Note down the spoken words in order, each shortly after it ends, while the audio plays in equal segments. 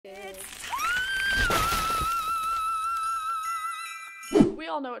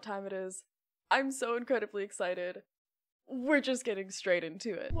all know what time it is. I'm so incredibly excited. We're just getting straight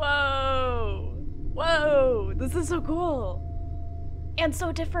into it. Whoa! Whoa! This is so cool! And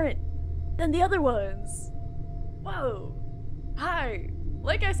so different than the other ones! Whoa! Hi!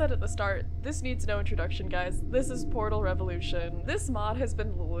 Like I said at the start, this needs no introduction, guys. This is Portal Revolution. This mod has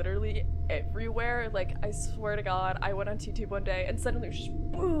been literally everywhere. Like, I swear to God, I went on YouTube one day and suddenly it was just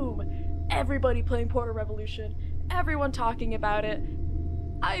boom! Everybody playing Portal Revolution. Everyone talking about it.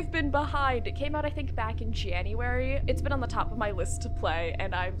 I've been behind. It came out, I think, back in January. It's been on the top of my list to play,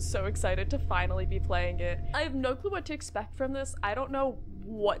 and I'm so excited to finally be playing it. I have no clue what to expect from this. I don't know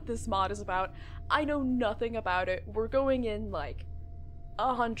what this mod is about. I know nothing about it. We're going in, like,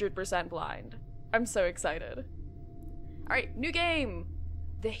 100% blind. I'm so excited. Alright, new game!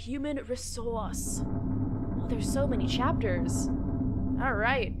 The Human Resource. Oh, there's so many chapters.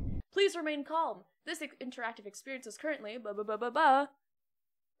 Alright. Please remain calm. This interactive experience is currently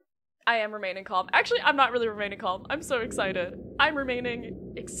I am remaining calm. Actually, I'm not really remaining calm. I'm so excited. I'm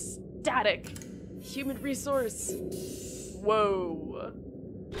remaining ecstatic. Human Resource. Whoa.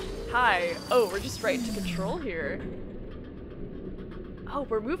 Hi. Oh, we're just right into control here. Oh,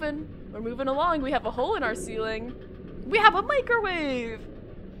 we're moving. We're moving along. We have a hole in our ceiling. We have a microwave!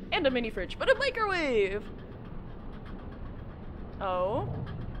 And a mini fridge, but a microwave! Oh.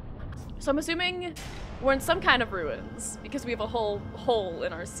 So I'm assuming we're in some kind of ruins because we have a whole hole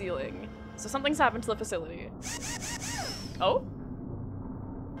in our ceiling. So something's happened to the facility. Oh?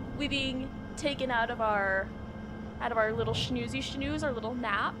 We being taken out of our little snooze, our little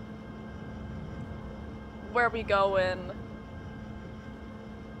nap. Where are we going?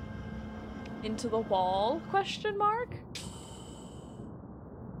 Into the wall? Question mark?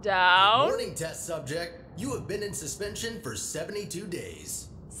 Down? Warning, test subject. You have been in suspension for 72 days.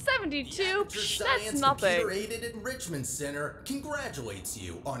 72? Psh, that's nothing. Computer-Aided Enrichment Center congratulates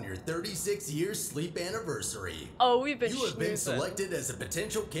you on your 36-year sleep anniversary. Oh, we've been You have been selected as a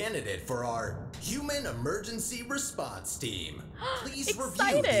potential candidate for our Human Emergency Response Team. Please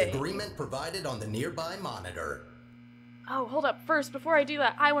review the agreement provided on the nearby monitor. Oh, hold up. First, before I do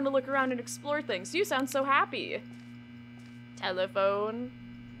that, I want to look around and explore things. You sound so happy. Telephone.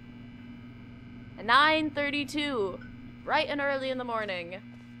 9:32. Bright and early in the morning.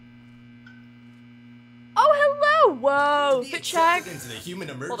 Oh, hello! Whoa! Fit check. Into the Human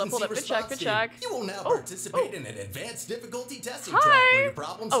Hold up. Fit check. You will now participate in an advanced difficulty testing track where your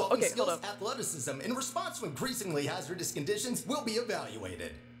problem-solving skills, athleticism, in response to increasingly hazardous conditions will be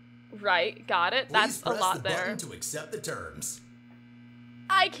evaluated. Right, got it. That's a lot there. Please press the button to accept the terms.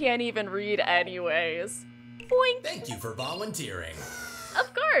 I can't even read anyways. Boink. Thank you for volunteering.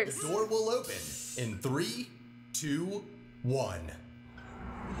 Of course. The door will open in 3, 2, 1.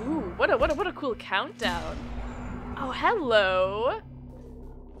 Ooh, what a cool countdown. Oh, hello.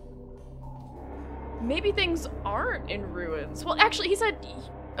 Maybe things aren't in ruins. Well, actually, he said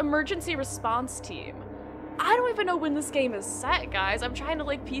emergency response team. I don't even know when this game is set, guys. I'm trying to,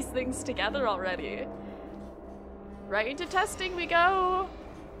 like, piece things together already. Right into testing we go.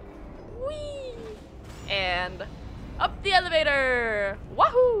 Whee! And up the elevator.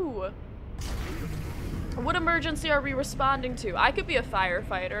 Wahoo! What emergency are we responding to? I could be a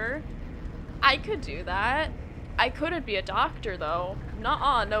firefighter. I could do that. I couldn't be a doctor, though.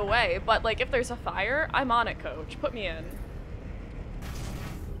 Nuh-uh, no way. But, like, if there's a fire, I'm on it, coach. Put me in.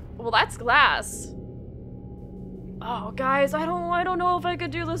 Well, that's glass. Oh, guys, I don't know if I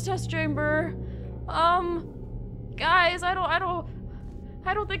could do this test chamber. Guys, I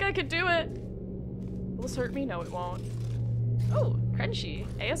don't think I could do it. Will this hurt me? No, it won't. Oh, crunchy.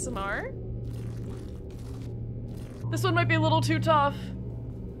 ASMR. This one might be a little too tough.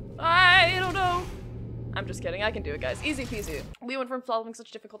 I don't know. I'm just kidding. I can do it, guys. Easy peasy. We went from solving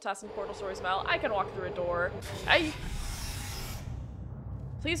such difficult tasks in Portal Stories Mal. I can walk through a door.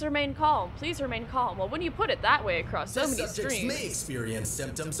 Please remain calm. Please remain calm. Well, when you put it that way across so many streams, may experience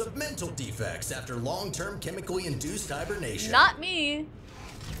symptoms of mental defects after long-term chemically induced hibernation. Not me.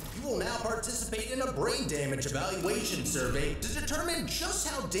 You will now participate in a brain damage evaluation survey to determine just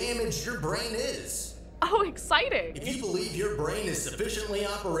how damaged your brain is. Oh, exciting. If you believe your brain is sufficiently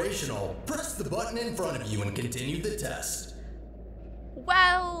operational, press the button in front of you and continue the test.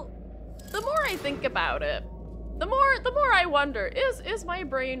 Well, the more I think about it, the more I wonder, is my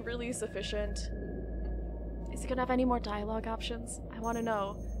brain really sufficient? Is it gonna have any more dialogue options? I wanna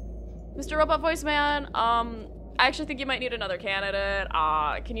know. Mr. Robot Voice Man, I actually think you might need another candidate.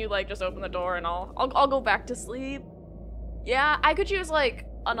 Can you, like, just open the door and I'll go back to sleep? Yeah, I could use, like,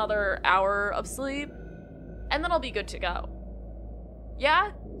 another hour of sleep, and then I'll be good to go.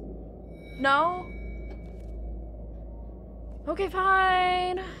 Yeah? No? Okay,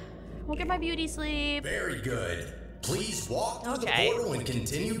 fine. We'll get my beauty sleep. Very good. Please walk through the portal and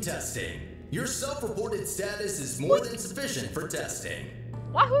continue testing. Your self-reported status is more than sufficient for testing.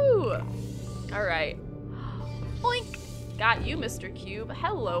 Wahoo! Alright. Boink! Got you, Mr. Cube.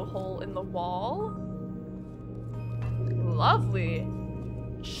 Hello, hole in the wall. Lovely.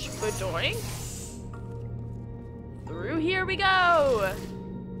 Spadoink. Through here we go!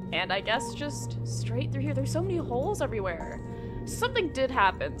 And I guess just straight through here. There's so many holes everywhere. Something did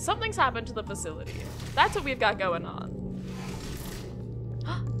happen. Something's happened to the facility. That's what we've got going on.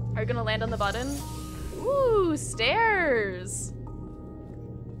 Are you gonna land on the button? Ooh, stairs!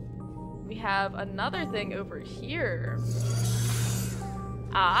 We have another thing over here.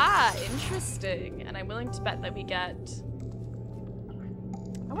 Ah, interesting. And I'm willing to bet that we get...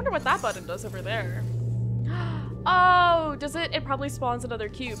 I wonder what that button does over there. Oh, does it? It probably spawns another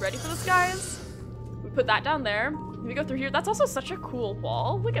cube. Ready for this, guys? We put that down there. We go through here. That's also such a cool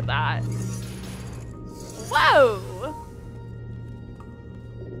wall. Look at that. Whoa!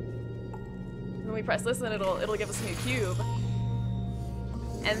 When we press this, then it'll give us a new cube.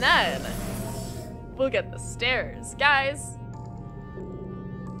 And then we'll get the stairs. Guys,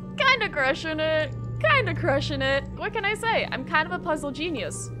 kinda crushing it. Kinda crushing it. What can I say? I'm kind of a puzzle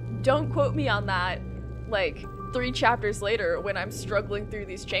genius. Don't quote me on that, like, 3 chapters later when I'm struggling through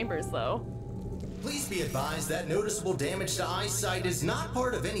these chambers, though. Please be advised that noticeable damage to eyesight is not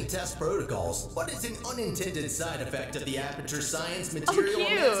part of any test protocols, but is an unintended side effect of the Aperture Science Material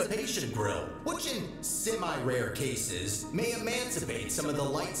Emancipation Grill, which in semi-rare cases may emancipate some of the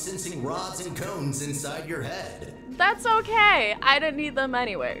light-sensing rods and cones inside your head. That's okay. I didn't need them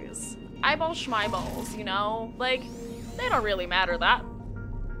anyways. Eyeball schmieballs, you know? Like, they don't really matter that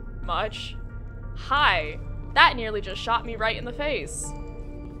much. Hi. That nearly just shot me right in the face.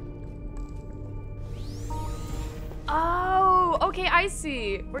 Oh, okay, I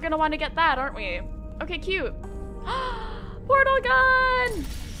see. We're gonna want to get that, aren't we? Okay, cute. Portal gun!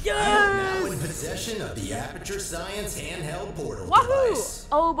 Yes! You are now in possession of the Aperture Science handheld portal device.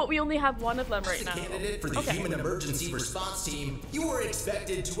 Oh, but we only have one of them right now. As a candidate for the Human Emergency Response Team, you are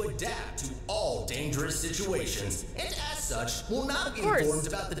expected to adapt to all dangerous situations, and as such, will not be informed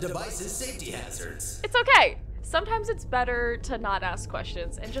about the device's safety hazards. It's okay. Sometimes it's better to not ask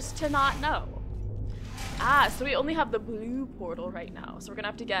questions and just to not know. Ah, so we only have the blue portal right now, so we're gonna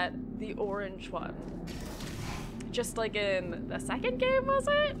have to get the orange one. Just like in the second game, was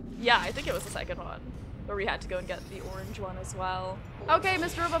it? Yeah, I think it was the second one, where we had to go and get the orange one as well. Okay,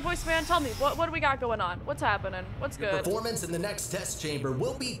 Mr. Robot Voice Man, tell me, what do we got going on? What's happening? What's good? Your performance in the next test chamber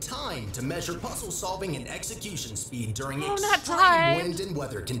will be timed to measure puzzle solving and execution speed during extreme wind and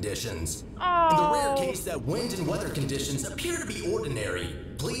weather conditions. Oh. In the rare case that wind and weather conditions appear to be ordinary,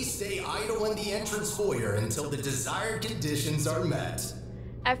 please stay idle in the entrance foyer until the desired conditions are met.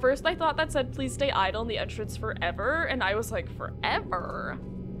 At first I thought that said please stay idle in the entrance forever, and I was like, forever?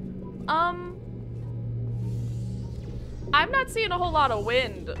 I'm not seeing a whole lot of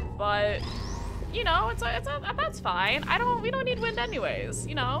wind, but you know, that's fine. We don't need wind anyways,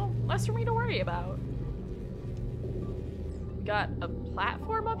 you know? Less for me to worry about. We got a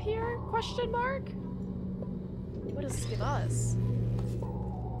platform up here? Question mark? What does this give us?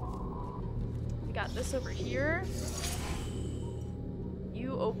 We got this over here.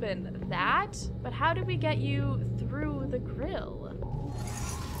 You open that, but how do we get you through the grill?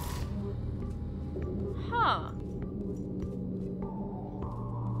 Huh.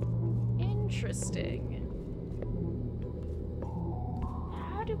 Interesting.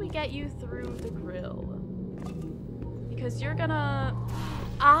 How do we get you through the grill? Because you're gonna...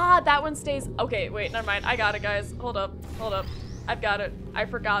 Ah, that one stays... Okay, wait, never mind. I got it, guys. Hold up. I've got it. I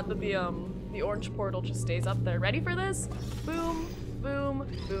forgot that the orange portal just stays up there. Ready for this? Boom. Boom,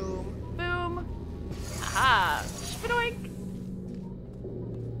 boom, boom. Aha! Spadoink!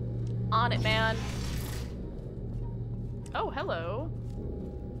 On it, man. Oh, hello.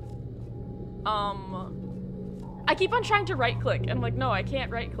 I keep on trying to right click, and I'm like, no, I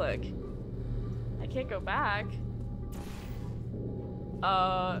can't right click. I can't go back.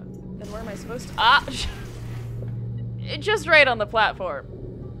 Then where am I supposed to? Ah! Just right on the platform.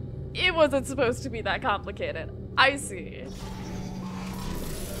 It wasn't supposed to be that complicated. I see.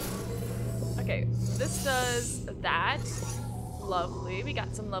 Okay, this does that. Lovely. We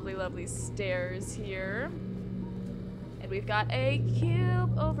got some lovely, lovely stairs here. And we've got a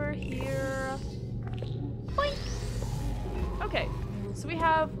cube over here. Boink! Okay, so we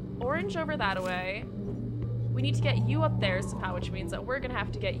have orange over that way. We need to get you up there somehow, which means that we're gonna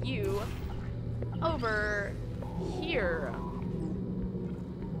have to get you over here.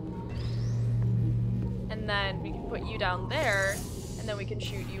 And And then we can put you down there, and then we can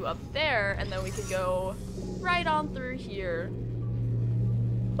shoot you up there, and then we can go right on through here.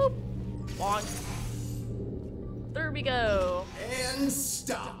 Boop. Bonk. There we go. And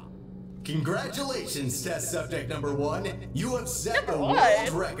stop. Congratulations, test subject number 1. You have set the Number world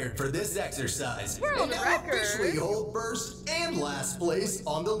one? record for this exercise. World and now record? officially hold first and last place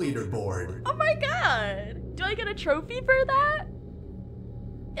on the leaderboard. Oh my god! Do I get a trophy for that?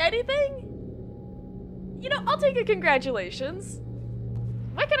 Anything? You know, I'll take a congratulations.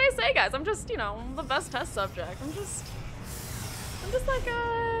 What can I say, guys? I'm just, you know, the best test subject. I'm just that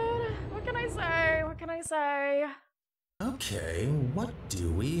good. What can I say? What can I say? Okay, what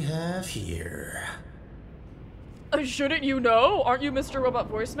do we have here? Shouldn't you know? Aren't you Mr. Robot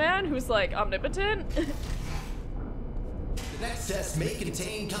Voice Man who's like omnipotent? The next test may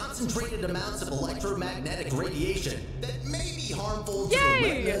contain concentrated amounts of electromagnetic radiation that may be harmful to the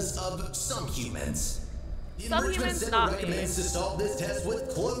retinas of some humans. The Some Enrichment humans, Center not me. recommends to solve this test with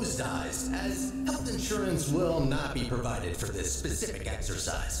closed eyes, as health insurance will not be provided for this specific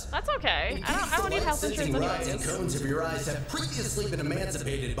exercise. That's okay. In I case don't the need health light-sensing insurance rods and anyways. cones of your eyes have previously been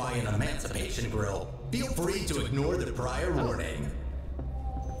emancipated by an emancipation grill, feel free to ignore the prior warning.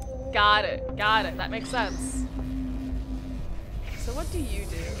 Got it. Got it. That makes sense. So what do you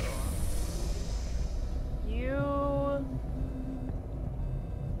do? You...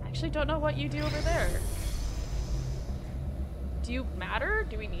 actually don't know what you do over there. Do you matter?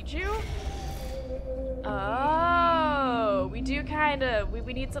 Do we need you? Oh, we do kind of.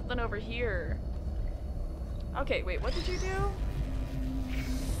 We need something over here. Okay, wait, what did you do?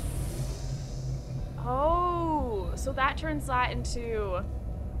 Oh, so that turns that into...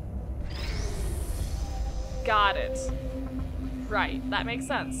 got it. Right, that makes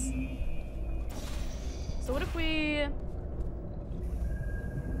sense. So what if we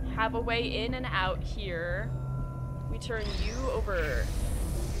have a way in and out here? We turn you over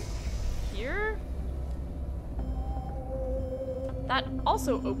here? That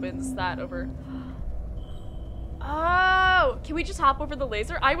also opens that over. Oh, can we just hop over the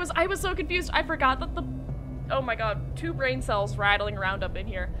laser? I was so confused. I forgot that the, oh my god, 2 brain cells rattling around up in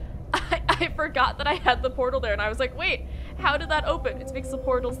here. I forgot that I had the portal there, and I was like, wait, how did that open? It's because the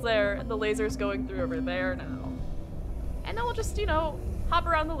portal's there and the laser's going through over there now. And then we'll just, you know, hop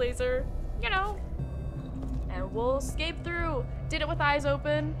around the laser, you know, and we'll escape through. Did it with eyes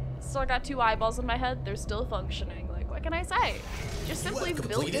open. Still got 2 eyeballs in my head. They're still functioning. Like, what can I say? Just simply You have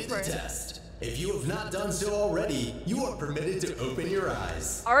built completed different. the test. If you have not done so already, you are permitted to open your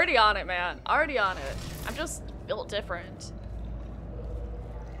eyes. Already on it, man. Already on it. I'm just built different.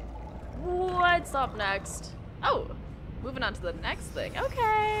 What's up next? Oh, moving on to the next thing.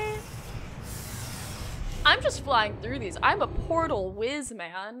 Okay. I'm just flying through these. I'm a portal whiz,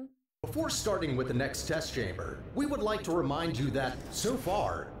 man. Before starting with the next test chamber, we would like to remind you that, so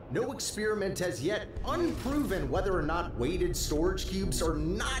far, no experiment has yet unproven whether or not weighted storage cubes are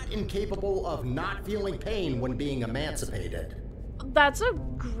not incapable of not feeling pain when being emancipated. That's a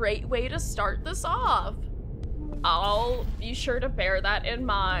great way to start this off. I'll be sure to bear that in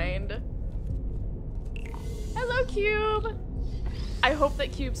mind. Hello, Cube! I hope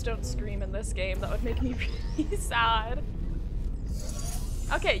that cubes don't scream in this game. That would make me really sad.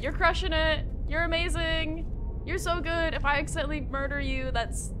 Okay, you're crushing it. You're amazing. You're so good. If I accidentally murder you,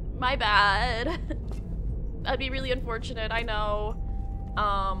 that's my bad. That'd be really unfortunate, I know.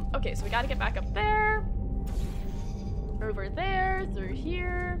 Okay, so we gotta get back up there. Over there, through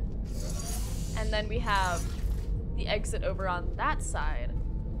here. And then we have the exit over on that side.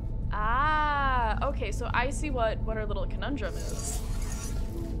 Ah, okay, so I see what our little conundrum is.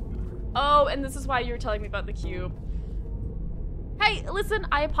 Oh, and this is why you were telling me about the cube. Hey, listen,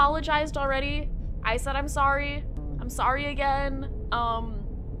 I apologized already. I said I'm sorry. I'm sorry again.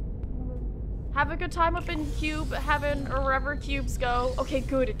 Have a good time up in Cube Heaven or wherever cubes go. Okay,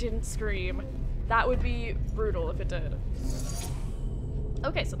 good, it didn't scream. That would be brutal if it did.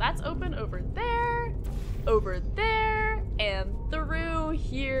 Okay, so that's open over there, and through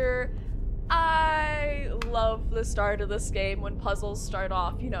here. I love the start of this game when puzzles start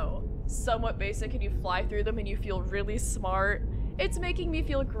off, you know, somewhat basic and you fly through them and you feel really smart. It's making me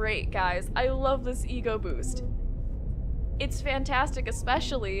feel great, guys. I love this ego boost. It's fantastic,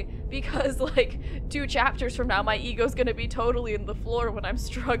 especially because, like, 2 chapters from now, my ego's gonna be totally in the floor when I'm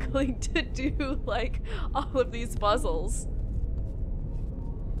struggling to do, like, all of these puzzles.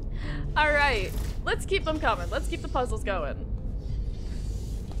 Alright, let's keep them coming. Let's keep the puzzles going.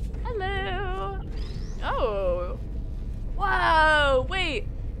 Hello! Oh! Whoa! Wait!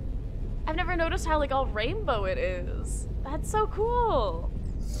 I've never noticed how, like, all rainbow it is. That's so cool!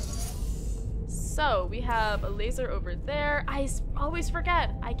 so we have a laser over there. I always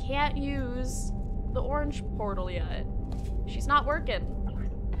forget, I can't use the orange portal yet. She's not working.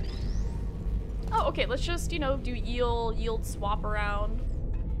 Oh, okay, let's just, you know, do yield swap around.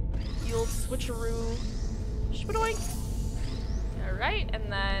 Yield switcheroo. Shpadoink. Alright,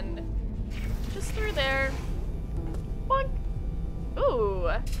 and then just through there. Boink. Ooh,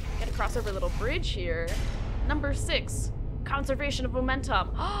 gotta cross over a little bridge here. Number 6, conservation of momentum.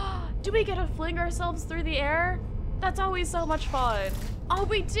 Do we get to fling ourselves through the air? That's always so much fun. Oh,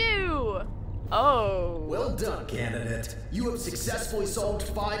 we do! Oh. Well done, candidate. You have successfully solved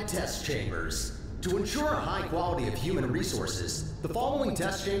 5 test chambers. To ensure a high quality of human resources, the following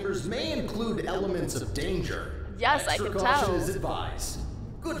test chambers may include elements of danger. Yes, I can tell. Caution is advised.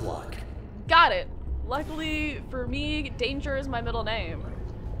 Good luck. Got it. Luckily for me, Danger is my middle name.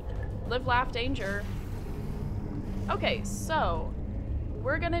 Live, laugh, danger. Okay, so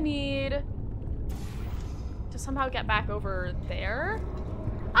we're gonna need to somehow get back over there.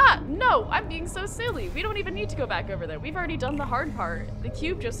 Ah, no, I'm being so silly. We don't even need to go back over there. We've already done the hard part. The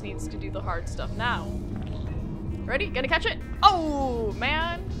cube just needs to do the hard stuff now. Ready? Gonna catch it? Oh,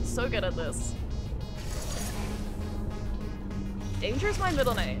 man. So good at this. Danger's my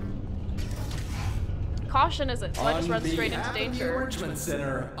middle name. Caution isn't, so I just run straight into danger. On behalf of the Enrichment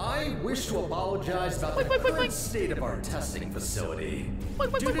Center, I wish to apologize about the current state of our testing facility.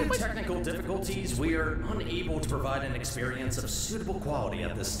 Due to technical difficulties, we are unable to provide an experience of suitable quality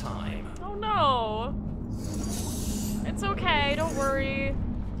at this time. Oh no. It's okay, don't worry.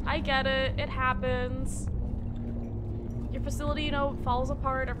 I get it, it happens. Your facility, you know, falls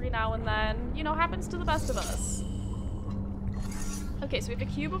apart every now and then. You know, happens to the best of us. Okay, so we have a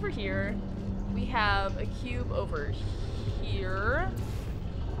cube over here. We have a cube over here.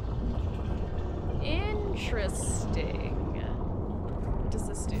 Interesting. What does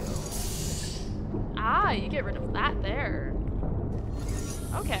this do? Ah, you get rid of that there.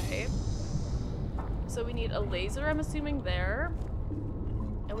 Okay. So we need a laser, I'm assuming, there.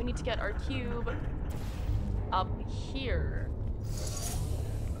 And we need to get our cube up here.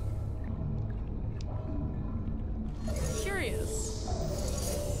 Curious.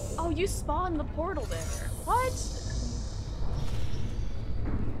 Oh, you spawned the portal there. What?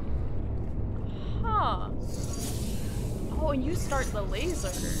 Huh. Oh, and you start the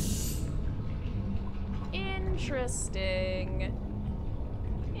laser. Interesting.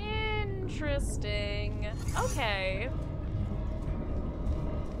 Interesting. Okay.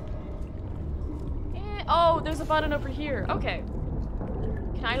 Oh, there's a button over here. Okay.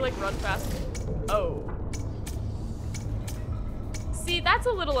 Can I, like, run fast? Oh. See, that's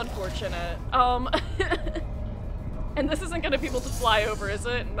a little unfortunate. And this isn't gonna be able to fly over, is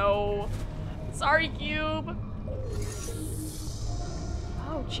it? No. Sorry, cube.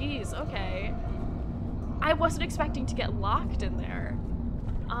 Oh, geez, okay. I wasn't expecting to get locked in there.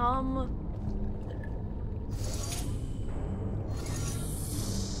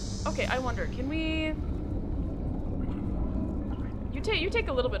 Okay, I wonder, can we... You take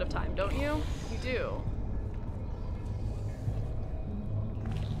a little bit of time, don't you? You do.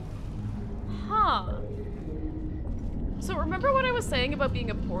 Huh. So remember what I was saying about being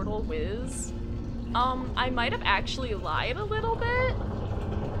a portal whiz? I might have actually lied a little bit.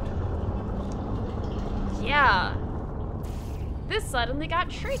 Yeah. This suddenly got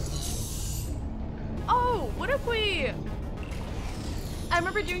tricky. Oh, what if we... I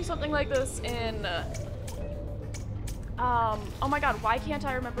remember doing something like this in... oh my god, why can't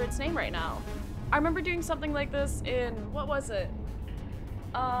I remember its name right now? I remember doing something like this in... What was it?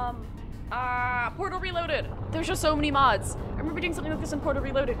 Portal Reloaded. There's just so many mods. I remember doing something like this in Portal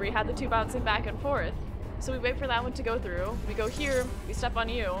Reloaded where you had the two bouncing back and forth. So we wait for that one to go through. We go here, we step on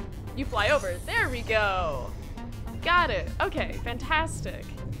you, you fly over. There we go. Got it. Okay, fantastic.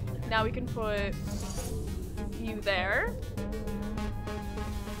 Now we can put you there.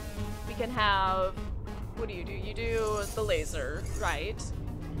 We can have, what do? You do the laser, right?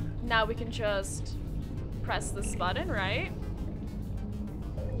 Now we can just press this button, right?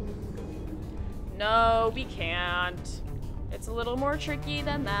 No, we can't. It's a little more tricky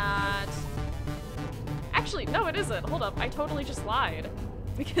than that. Actually, no, it isn't. Hold up, I totally just lied.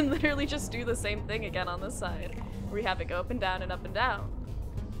 We can literally just do the same thing again on this side. We have it go up and down and up and down.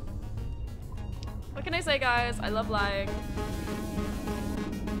 What can I say, guys? I love lying.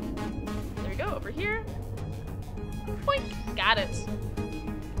 There we go, over here. Boink, got it.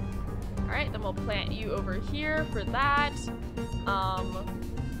 All right, then we'll plant you over here for that.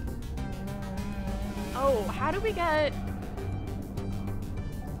 Oh, how do we get...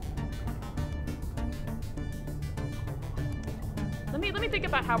 Let Let me think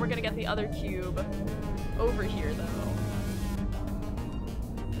about how we're gonna get the other cube over here, though.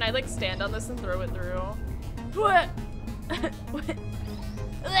 Can I, like, stand on this and throw it through? What?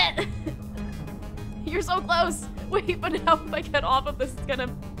 You're so close! Wait, but now if I get off of this, it's gonna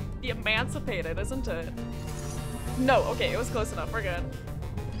be emancipated, isn't it? No, okay, it was close enough. We're good.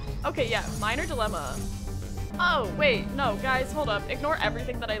 Okay, yeah, minor dilemma. Oh, wait, no, guys, hold up. Ignore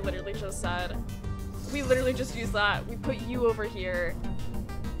everything that I literally just said. We literally just used that. We put you over here.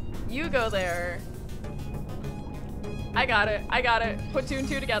 You go there. I got it. I got it. Put 2 and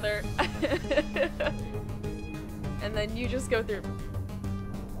 2 together. And then you just go through.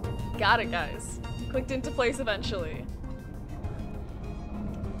 Got it, guys. Clicked into place eventually.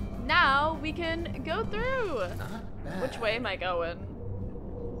 Now we can go through. Which way am I going?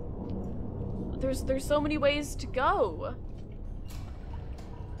 There's so many ways to go.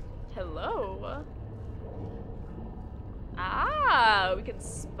 Hello. Ah, we can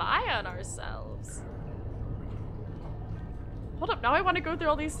spy on ourselves. Hold up, now I want to go through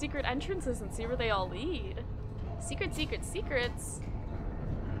all these secret entrances and see where they all lead. Secret, secret, secrets.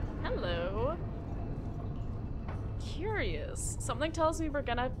 Hello. Curious. Something tells me we're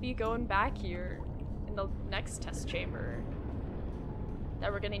gonna be going back here in the next test chamber.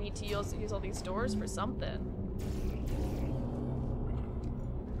 That we're gonna need to use all these doors for something.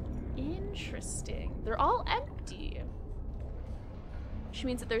 Interesting. They're all empty. Which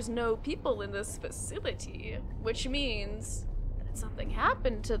means that there's no people in this facility. Which means that something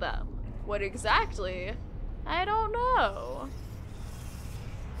happened to them. What exactly? I don't know.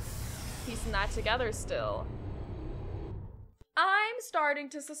 Piecing that together still. I'm starting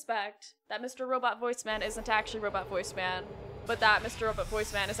to suspect that Mr. Robot Voice Man isn't actually Robot Voice Man, but that Mr. Robot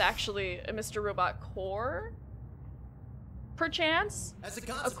Voice Man is actually a Mr. Robot core? Perchance?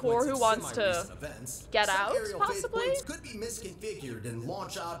 A core who wants to get out, possibly? Could be misconfigured and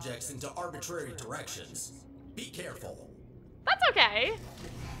launch objects into arbitrary directions. Be careful. That's okay.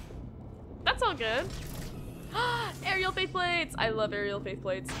 That's all good. Aerial faith plates! I love aerial faith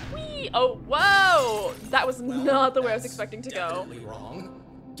plates. Whee! Oh, whoa! That was not the way I was expecting to go. Definitely wrong.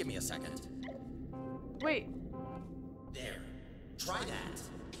 Give me a second. Wait. There. Try that.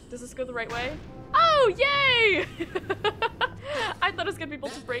 Does this go the right way? Oh, yay! I thought I was gonna be able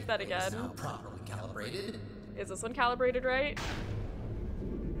to break that again. Not properly calibrated. Is this one calibrated right?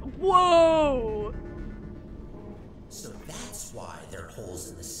 Whoa! So that's why there are holes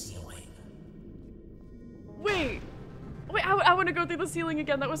in the ceiling. Wait, I want to go through the ceiling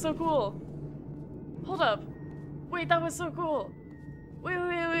again. That was so cool. Hold up. Wait, that was so cool.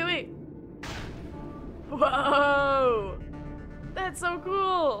 Wait. Whoa, that's so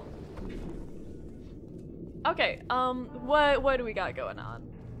cool. Okay, what do we got going on?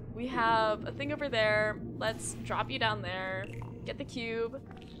 We have a thing over there. Let's drop you down there. Get the cube.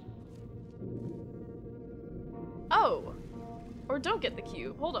 Oh, or don't get the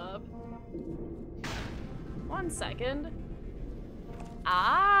cube. Hold up. 1 second.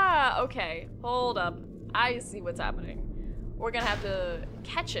 Ah, okay. Hold up. I see what's happening. We're gonna have to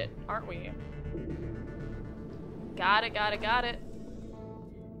catch it, aren't we? Got it.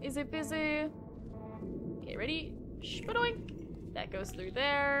 Is it busy? Okay, ready? Shpadoink. That goes through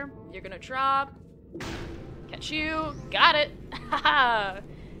there. You're gonna drop. Catch you. Got it. Haha.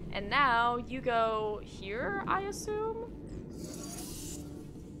 And now you go here, I assume?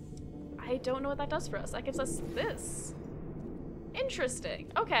 I don't know what that does for us. That gives us this.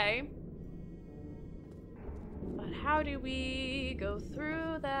 Interesting. Okay. But how do we go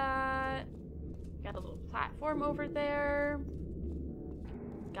through that? Got a little platform over there.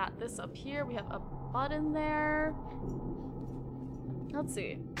 Got this up here. We have a button there. Let's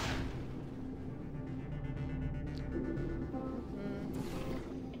see.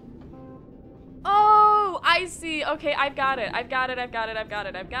 Oh, I see. Okay, I've got it.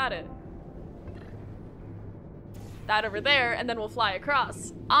 That over there, and then we'll fly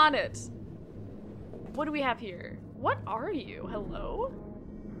across. On it. What do we have here? What are you? Hello?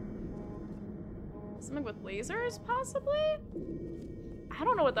 Something with lasers, possibly? I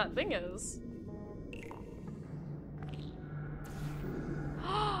don't know what that thing is.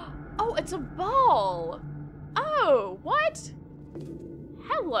 Oh, it's a ball! Oh, what?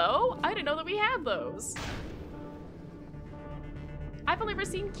 Hello? I didn't know that we had those. I've only ever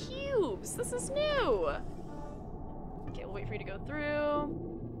seen cubes. This is new. Okay, we'll wait for you to go through.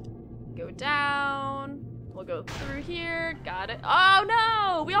 Go down. We'll go through here. Got it. Oh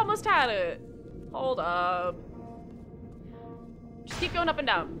no! We almost had it. Hold up. Just keep going up and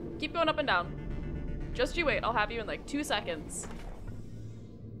down. Keep going up and down. Just you wait. I'll have you in like 2 seconds.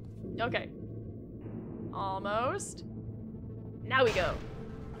 Okay. Almost. Now we go.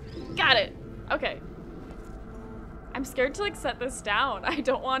 Got it. Okay. I'm scared to like set this down. I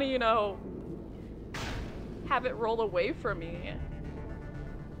don't want to, you know, have it roll away from me.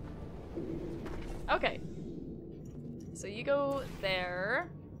 Okay. So you go there.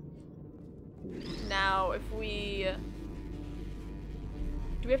 Now if we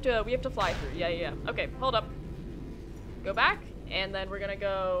we have to fly through. Yeah. Okay, hold up. Go back, and then we're gonna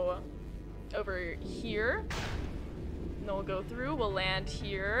go over here. And then we'll go through, we'll land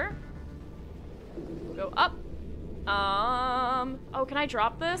here. We'll go up. Oh, can I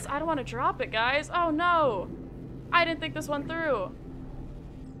drop this? I don't want to drop it, guys. Oh no! I didn't think this one through.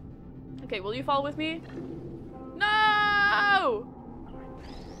 Okay, will you follow with me? No!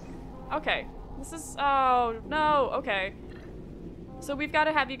 Okay. This is, oh no, okay. So we've got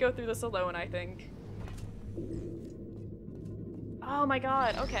to have you go through this alone, I think. Oh my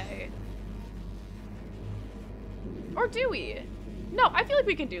god, okay. Or do we? No, I feel like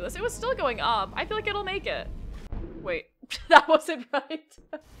we can do this. It was still going up. I feel like it'll make it. Wait, that wasn't right.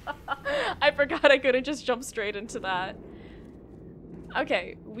 I forgot I couldn't just jump straight into that.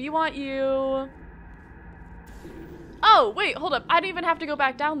 Okay, we want you... Oh, wait, hold up. I didn't even have to go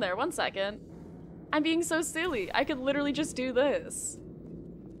back down there. One second. I'm being so silly. I could literally just do this.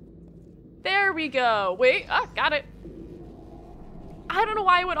 There we go. Wait, got it. I don't know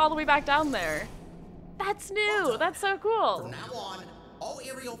why I went all the way back down there. That's new. That's so cool. From now on, all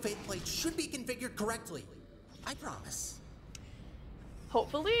aerial faith plates should be configured correctly. I promise.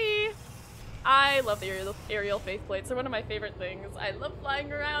 Hopefully. I love the aerial faith plates. They're one of my favorite things. I love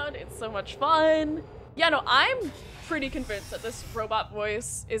flying around. It's so much fun. Yeah, no, I'm pretty convinced that this robot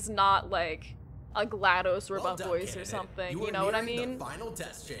voice is not like a GLaDOS robot voice or something. You know what I mean? The final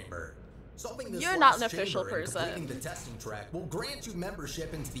test chamber. Solving this You're not an official person. Completing the testing track will grant you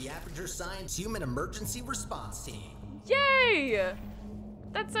membership into the Aperture Science Human Emergency Response Team. Yay!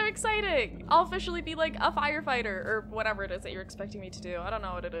 That's so exciting! I'll officially be like a firefighter or whatever it is that you're expecting me to do. I don't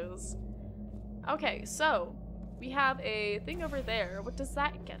know what it is. Okay, so we have a thing over there. What does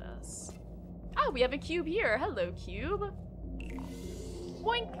that get us? Oh, we have a cube here. Hello, cube.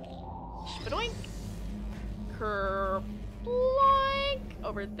 Boink. Shpadoink. Kerploink.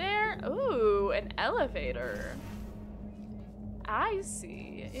 Over there. Ooh, an elevator. I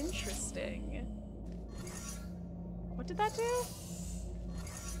see. Interesting. What did that do?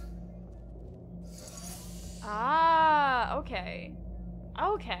 Ah, okay.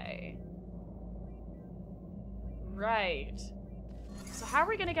 Okay. Right. So how are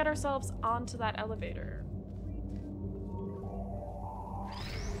we gonna get ourselves onto that elevator?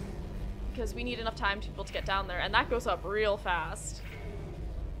 Because we need enough time to be able to get down there, and that goes up real fast.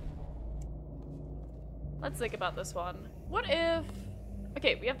 Let's think about this one. What if...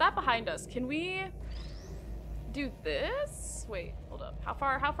 Okay, we have that behind us. Can we do this? Wait, hold up. How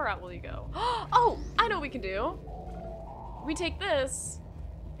far out will you go? Oh, I know what we can do. We take this,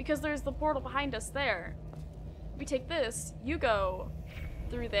 because there's the portal behind us there. We take this, you go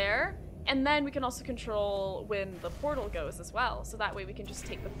through there, and then we can also control when the portal goes as well. So that way we can just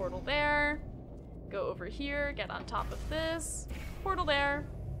take the portal there, go over here, get on top of this, portal there,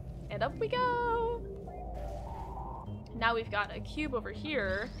 and up we go. Now we've got a cube over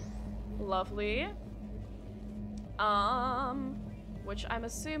here. Lovely. Which I'm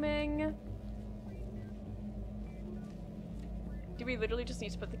assuming... Do we literally just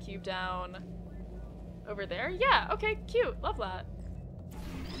need to put the cube down over there? Yeah, okay, cute. Love that.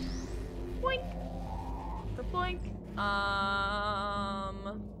 Boink. For boink.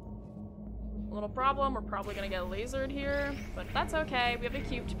 Little problem. We're probably gonna get lasered here, but that's okay. We have a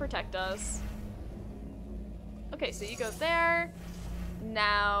cube to protect us. Okay, so you go there.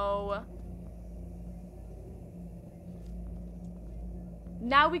 Now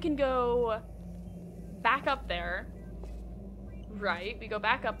we can go back up there. Right, we go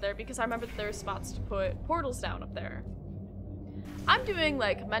back up there because I remember that there are spots to put portals down up there. I'm doing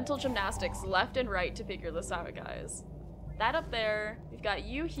like mental gymnastics left and right to figure this out, guys. That up there, we've got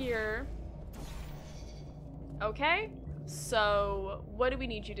you here. Okay, so what do we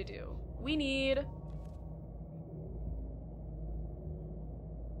need you to do? We need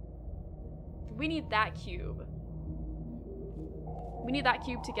that cube. We need that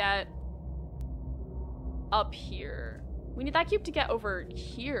cube to get up here. We need that cube to get over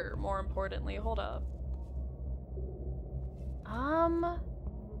here, more importantly. Hold up.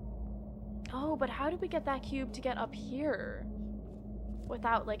 Oh, but how do we get that cube to get up here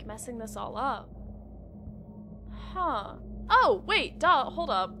without, like, messing this all up? Huh. Oh, wait, duh, hold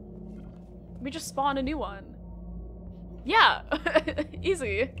up. We just spawn a new one. Yeah,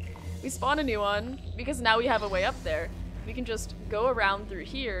 easy. We spawn a new one because now we have a way up there. we can just go around through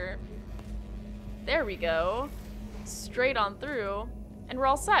here. There we go. Straight on through. And we're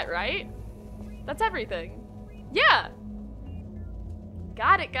all set, right? That's everything. Yeah!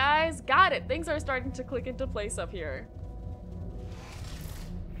 Got it, guys. Got it. Things are starting to click into place up here.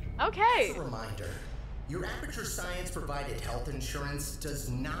 Okay. As a reminder, your Aperture Science provided health insurance does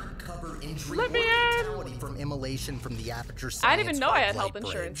not cover injury or fatality from immolation from the Aperture Science. I didn't even know I had health bridge.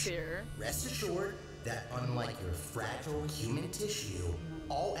 insurance here. Rest assured that unlike your fragile human tissue,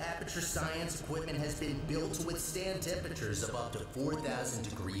 all Aperture Science equipment has been built to withstand temperatures of up to 4,000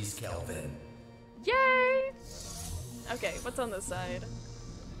 degrees Kelvin. Yay! Okay, what's on this side?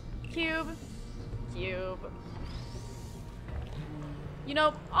 Cube. Cube. You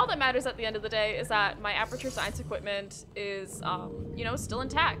know, all that matters at the end of the day is that my Aperture Science equipment is, you know, still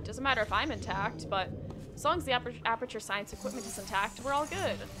intact. Doesn't matter if I'm intact, but as long as the Aperture Science equipment is intact, we're all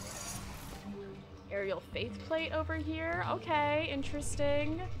good. Aerial faith plate over here. Okay,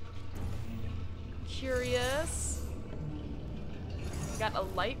 interesting. Curious. We got a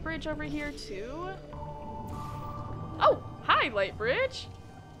light bridge over here too. Oh, hi, light bridge.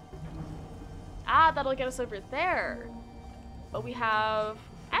 Ah, that'll get us over there. But we have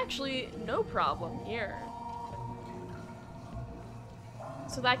actually no problem here.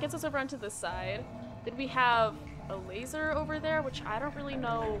 So that gets us over onto this side. Then we have a laser over there, which I don't really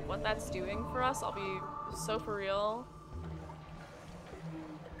know what that's doing for us. I'll be so for real.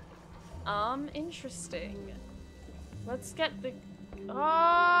 Interesting. Let's get the...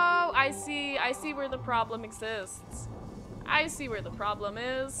 Oh, I see where the problem exists. I see where the problem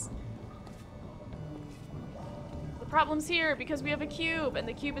is. The problem's here because we have a cube, and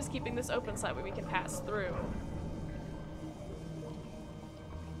the cube is keeping this open so that way we can pass through.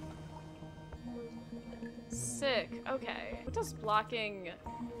 Sick. Okay. What does blocking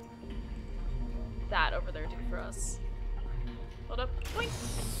that over there do for us? Hold up. Boink.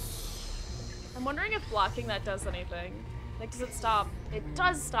 I'm wondering if blocking that does anything. Like, does it stop? It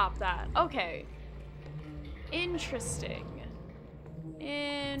does stop that. Okay. Interesting.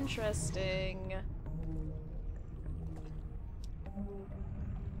 Interesting.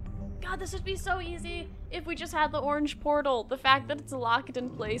 God, this would be so easy if we just had the orange portal. The fact that it's locked in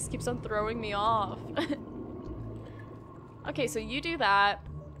place keeps on throwing me off. Okay, so you do that.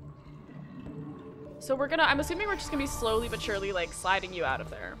 So we're gonna, I'm assuming we're just gonna be slowly but surely like sliding you out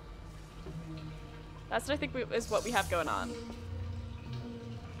of there. That's what I think is what we have going on.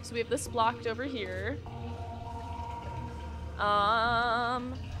 So we have this blocked over here. You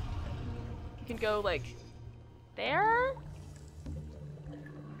can go like there.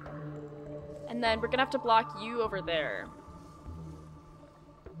 And then we're gonna have to block you over there.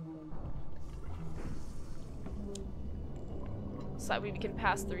 So that way we can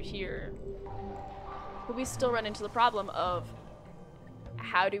pass through here. But we still run into the problem of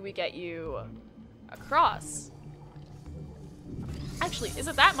how do we get you across? Actually, is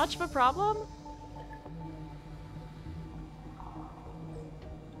it that much of a problem?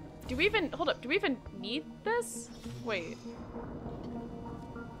 Do we even, hold up, do we even need this? Wait.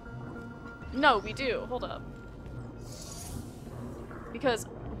 No, we do, hold up. Because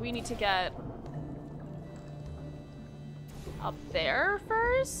we need to get up there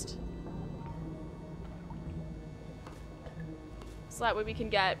first? So that way we can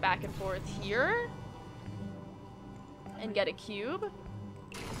get back and forth here and get a cube.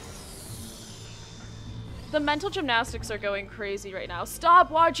 The mental gymnastics are going crazy right now. Stop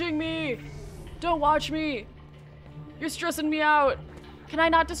watching me! Don't watch me! You're stressing me out! Can I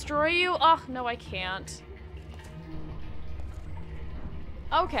not destroy you? Oh, no, I can't.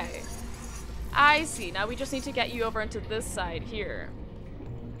 Okay. I see. Now we just need to get you over into this side here.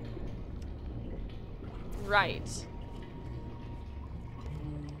 Right.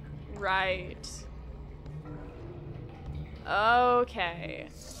 Right. Okay.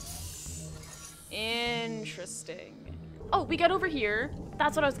 Interesting. Oh, we get over here.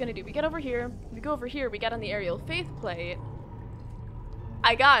 That's what I was gonna do. We get over here. We go over here. We get on the aerial faith plate.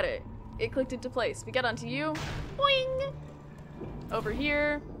 I got it. It clicked into place. We get onto you. Boing! Over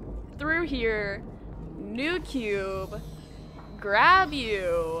here. Through here. New cube. Grab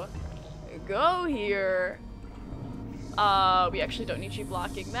you. Go here. We actually don't need you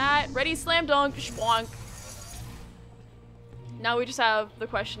blocking that. Ready, slam dunk, schwonk. Now we just have the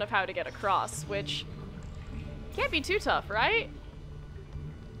question of how to get across, which can't be too tough, right?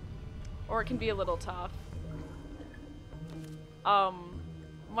 Or it can be a little tough.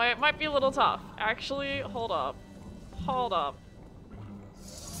 Might be a little tough. Actually, hold up. Hold up.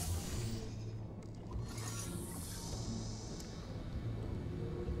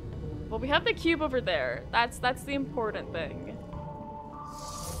 Well, we have the cube over there. That's the important thing.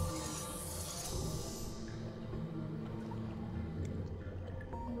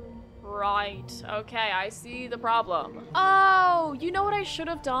 Right. Okay, I see the problem. Oh, you know what I should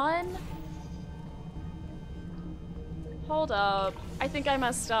have done? Hold up. I think I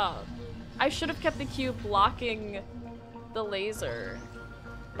messed up. I should have kept the cube blocking the laser.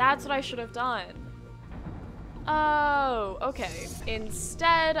 That's what I should have done. Oh, okay.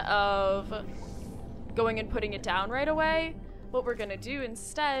 Instead of going and putting it down right away, what we're gonna do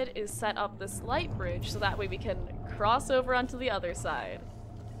instead is set up this light bridge so that way we can cross over onto the other side.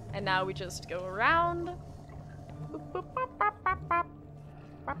 And now we just go around.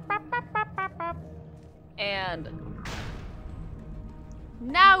 And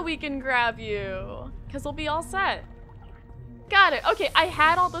now we can grab you, because we'll be all set. Got it. Okay, I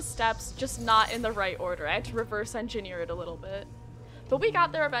had all the steps, just not in the right order. I had to reverse engineer it a little bit. But we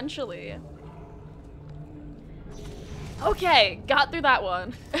got there eventually. Okay, got through that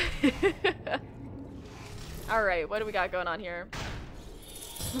one. Alright, what do we got going on here?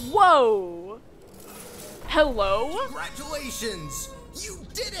 Whoa! Hello? Congratulations! You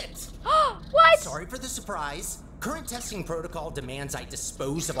did it! What? Sorry for the surprise. Current testing protocol demands I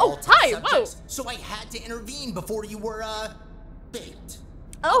dispose of Oh, all test hi, subjects, whoa. so I had to intervene before you were, baked.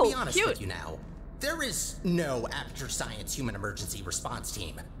 Oh, I'll be honest cute. with you now. There is no Aperture Science Human Emergency Response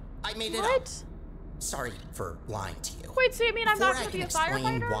Team. I made it up. What? Sorry for lying to you. Wait, so you mean I'm Before not I gonna be can a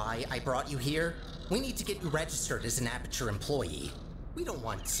explain firefighter? why I brought you here, we need to get you registered as an Aperture employee. We don't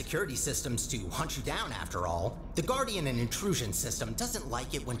want security systems to hunt you down after all. The Guardian and Intrusion system doesn't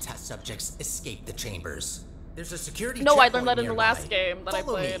like it when test subjects escape the chambers. There's a security No, I checkpoint learned that in the nearby. last game that I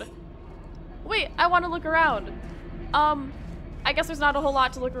Follow played. me. Wait, I want to look around. I guess there's not a whole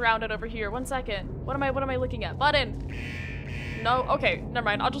lot to look around at over here. One second. What am I looking at? Button. No? Okay, never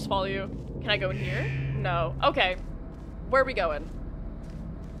mind. I'll just follow you. Can I go in here? No. Okay. Where are we going?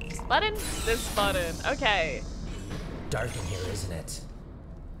 This button? This button. Okay. Dark in here, isn't it?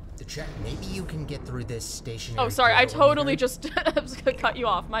 To check, maybe you can get through this stationary. Oh, sorry. I portal totally here. just cut you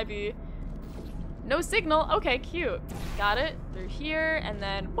off. Might be. No signal. Okay, cute. Got it. Through here, and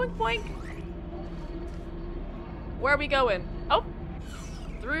then boink boink. Where are we going? Oh,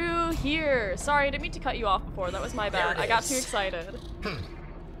 through here. Sorry, I didn't mean to cut you off before. That was my bad. There it I got is. too excited.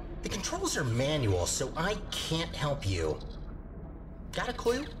 The controls are manual, so I can't help you. Got a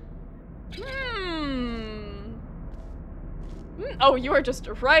clue? Oh, you are just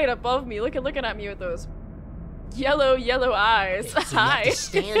right above me. Looking at me with those yellow eyes. Okay, so Hi. you have to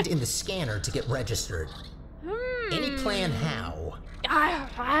stand in the scanner to get registered. Any plan how?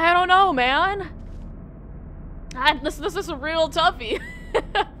 I don't know, man. This is a real toughie.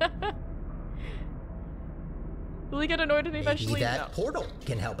 Will he get annoyed with me eventually? Maybe that No. portal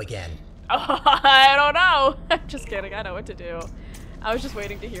can help again. I don't know. Just kidding. I know what to do. I was just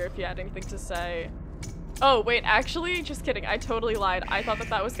waiting to hear if you had anything to say. Oh, wait, actually, just kidding. I totally lied. I thought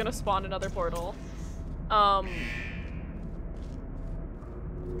that was gonna spawn another portal. Oh,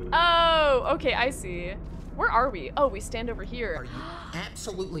 okay, I see. Where are we? Oh, we stand over Are here. you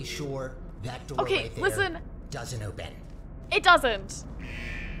absolutely sure that door Okay, right there listen. doesn't open? It doesn't.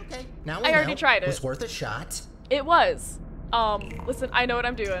 Okay, now I already tried it. Was worth a shot. It was. Listen, I know what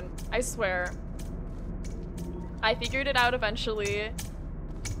I'm doing. I swear. I figured it out eventually.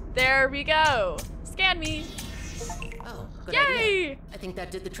 There we go. Scan me. Oh, good Yay! idea. I think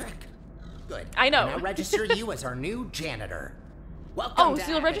that did the trick. Good. I know. I'll now register you as our new janitor. Welcome Oh, to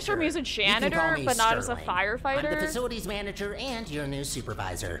so you'll register me Aperture. as a You can call janitor, me but not as a Sterling. firefighter? I'm the facilities manager and your new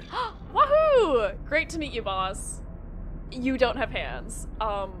supervisor. Woohoo! Great to meet you, boss. You don't have hands.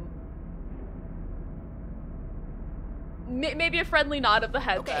 Maybe a friendly nod of the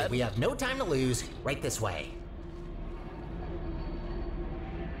head Okay, then. we have no time to lose. Right this way.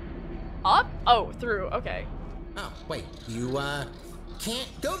 Up? Oh, through. Okay. Oh, wait. You, can't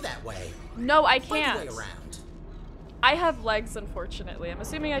go that way. No, I Find can't. a way around. I have legs, unfortunately. I'm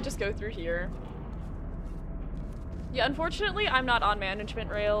assuming I just go through here. Yeah, unfortunately, I'm not on management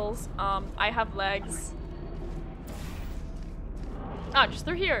rails. I have legs. Ah, just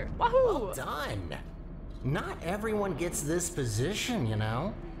through here. Wahoo! Well done. Not everyone gets this position, you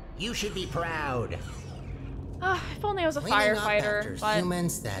know. You should be proud. If only I was a Cleaning up firefighter, after but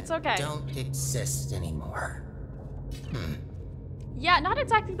humans that it's okay. don't exist anymore. yeah, not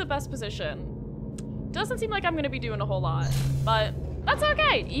exactly the best position. Doesn't seem like I'm gonna be doing a whole lot, but that's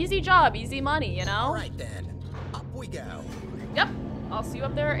okay. Easy job, easy money, you know? All right then, up we go. Yep, I'll see you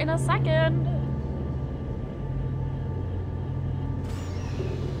up there in a second.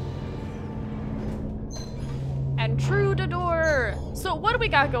 And Intrudador. So what do we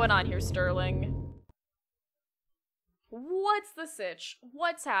got going on here, Sterling? What's the sitch?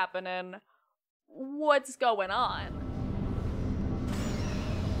 What's happening? What's going on?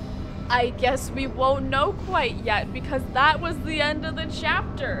 I guess we won't know quite yet because that was the end of the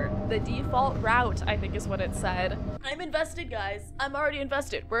chapter. The default route, I think is what it said. I'm invested, guys. I'm already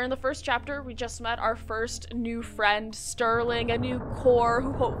invested. We're in the first chapter. We just met our first new friend, Sterling, a new core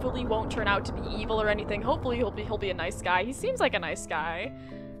who hopefully won't turn out to be evil or anything. Hopefully he'll be a nice guy. He seems like a nice guy.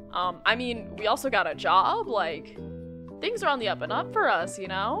 I mean, we also got a job. Like, things are on the up and up for us, you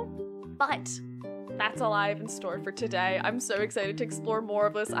know? But that's all I have in store for today. I'm so excited to explore more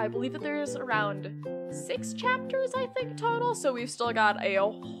of this. I believe that there's around 6 chapters, I think, total, so we've still got a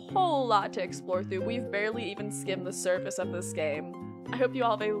whole lot to explore through. We've barely even skimmed the surface of this game. I hope you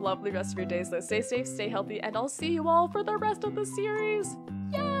all have a lovely rest of your days, though. Stay safe, stay healthy, and I'll see you all for the rest of the series.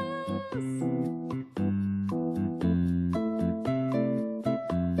 Yes!